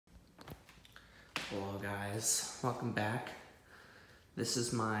Hello guys, welcome back. This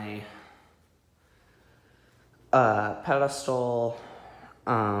is my pedestal,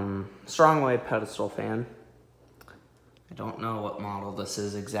 Strongway pedestal fan. I don't know what model this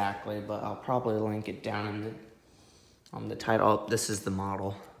is exactly, but I'll probably link it down on the title. This is the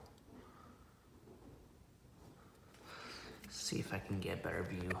model. Let's see if I can get a better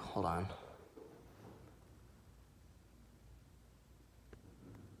view. Hold on.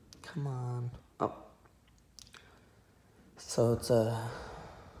 Come on. Oh. So it's a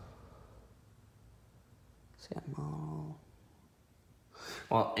model.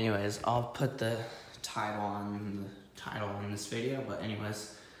 Well, anyways, I'll put the title on this video, but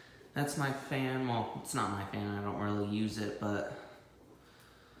anyways, that's my fan. Well, it's not my fan, I don't really use it, but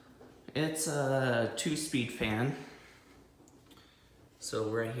it's a 2-speed fan. So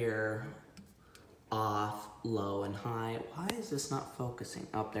right here, off, low, and high. Why is this not focusing?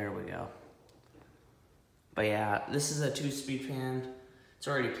 Oh, there we go. But yeah, this is a 2-speed fan. It's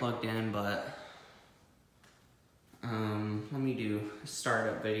already plugged in, but let me do a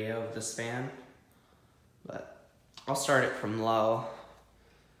startup video of this fan. But I'll start it from low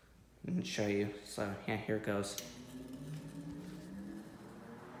and show you. So yeah, here it goes.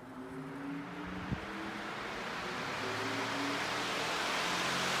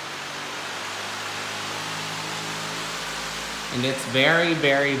 And it's very,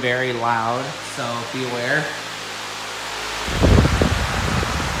 very, very loud, so be aware.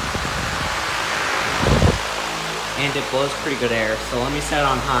 And it blows pretty good air, so let me set it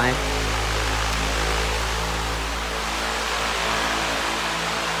on high.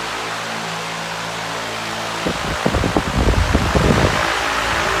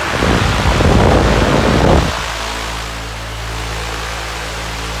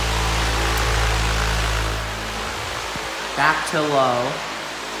 Back to low.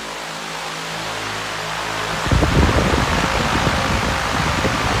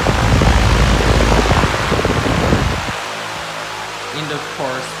 And of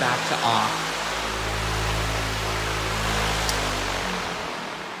course, back to off.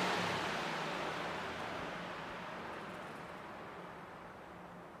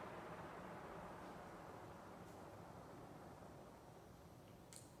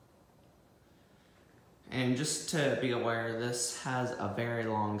 And just to be aware, this has a very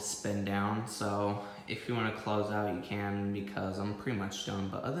long spin down, so if you want to close out, you can, because I'm pretty much done,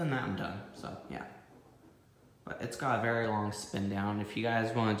 but other than that, I'm done, so yeah. But it's got a very long spin down. If you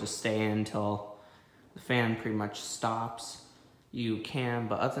guys want to just stay in until the fan pretty much stops, you can,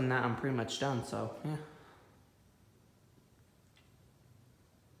 but other than that, I'm pretty much done, so yeah.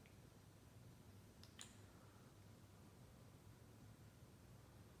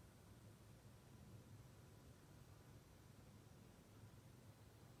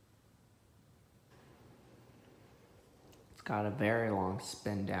 It's got a very long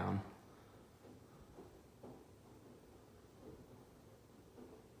spin down.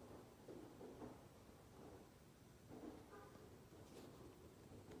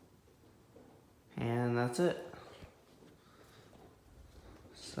 And that's it.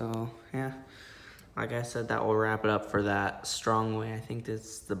 So, yeah. Like I said, that will wrap it up for that Strongway. I think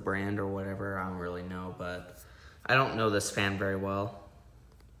that's the brand or whatever. I don't really know, but I don't know this fan very well.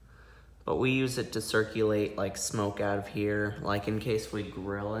 But we use it to circulate like smoke out of here, like in case we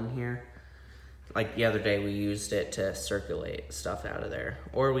grill in here. Like the other day we used it to circulate stuff out of there.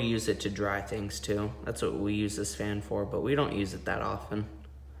 Or we use it to dry things too. That's what we use this fan for, but we don't use it that often.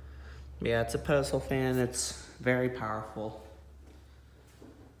 Yeah, it's a pedestal fan. It's very powerful.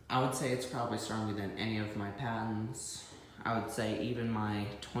 I would say it's probably stronger than any of my patents. I would say even my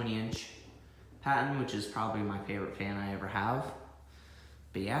 20-inch patent, which is probably my favorite fan I ever have.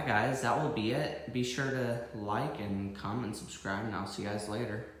 But yeah, guys, that will be it. Be sure to like and comment and subscribe, and I'll see you guys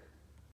later.